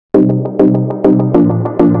Good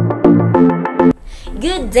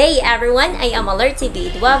day everyone, I am Alerti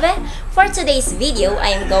Duave. For today's video, I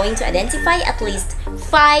am going to identify at least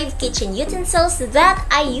 5 kitchen utensils that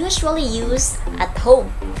I usually use at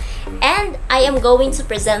home. And I am going to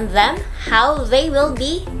present them how they will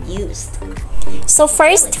be used. So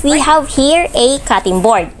first, we have here a cutting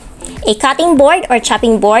board. A cutting board or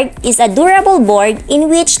chopping board is a durable board in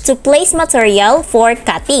which to place material for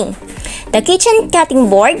cutting. The kitchen cutting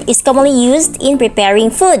board is commonly used in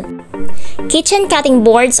preparing food. Kitchen cutting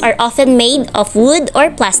boards are often made of wood or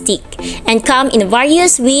plastic and come in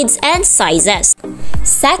various widths and sizes.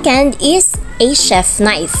 Second is a chef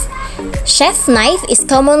knife. Chef knife is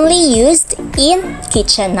commonly used in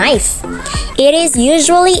kitchen knife. It is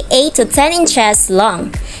usually 8 to 10 inches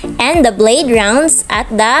long and the blade rounds at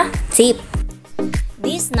the tip.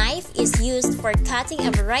 This knife is used for cutting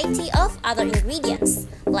a variety of other ingredients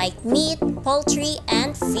like meat, poultry,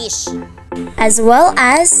 and fish, as well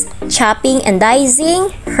as chopping and dicing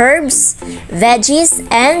herbs, veggies,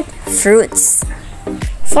 and fruits.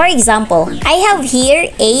 For example, I have here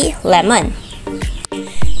a lemon.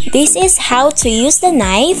 This is how to use the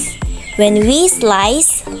knife when we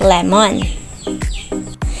slice lemon.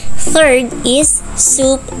 Third is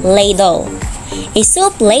soup ladle. A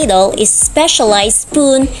soup ladle is a specialized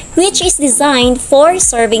spoon which is designed for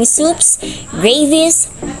serving soups, gravies,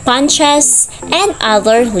 punches, and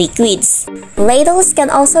other liquids. Ladles can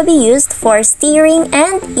also be used for stirring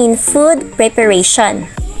and in food preparation.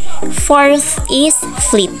 Fourth is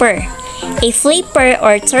flipper. A flipper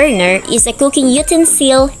or turner is a cooking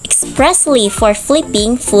utensil expressly for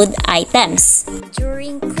flipping food items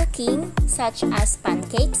during cooking, such as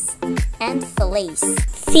pancakes and fillets.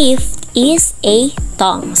 Fifth is a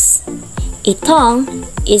tongs. A tong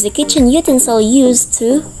is a kitchen utensil used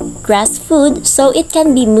to grasp food so it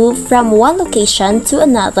can be moved from one location to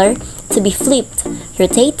another to be flipped,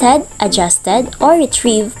 rotated, adjusted, or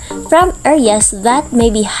retrieved from areas that may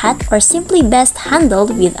be hot or simply best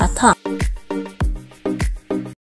handled with a tong.